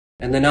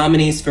And the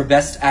nominees for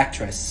Best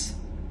Actress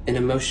in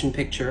a Motion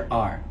Picture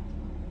are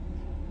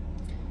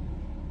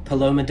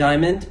Paloma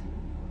Diamond,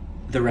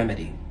 The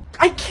Remedy.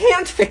 I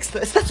can't fix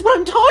this. That's what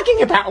I'm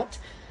talking about.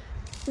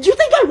 Do you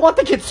think I want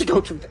the kids to go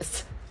through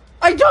this?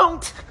 I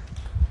don't.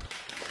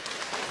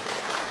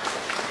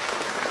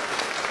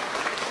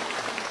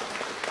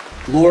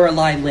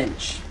 Lorelei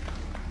Lynch,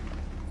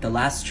 The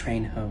Last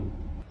Train Home.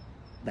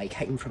 They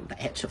came from the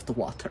edge of the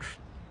water.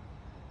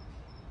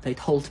 They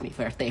told me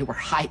where they were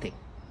hiding.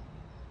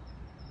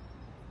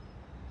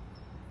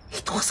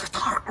 It was a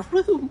dark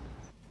room.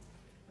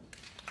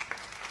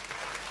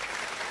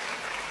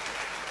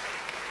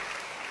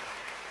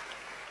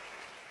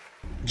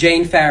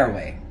 Jane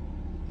Faraway,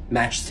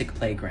 Matchstick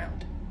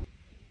Playground.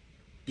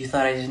 You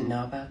thought I didn't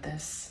know about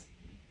this?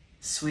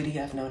 Sweetie,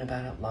 I've known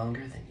about it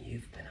longer than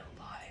you've been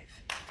alive.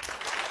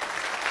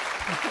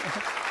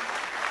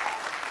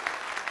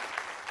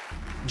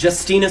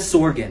 Justina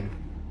Sorgen,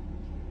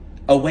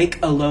 Awake,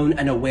 Alone,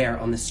 and Aware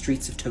on the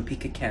Streets of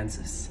Topeka,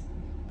 Kansas.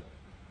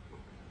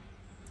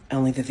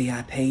 Only the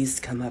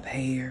VIPs come up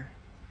here.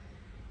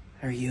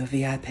 Are you a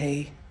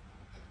VIP?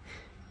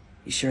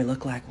 You sure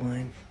look like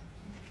one.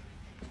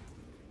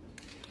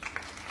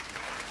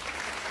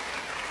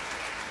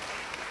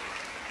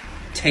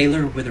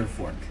 Taylor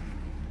Witherfork,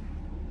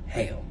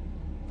 Hail.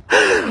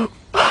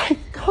 My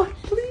God,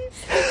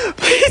 please.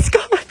 Please,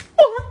 God.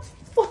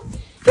 What?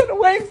 Get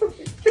away from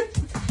me.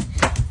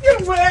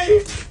 Get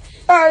away.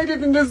 I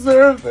didn't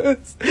deserve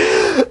this.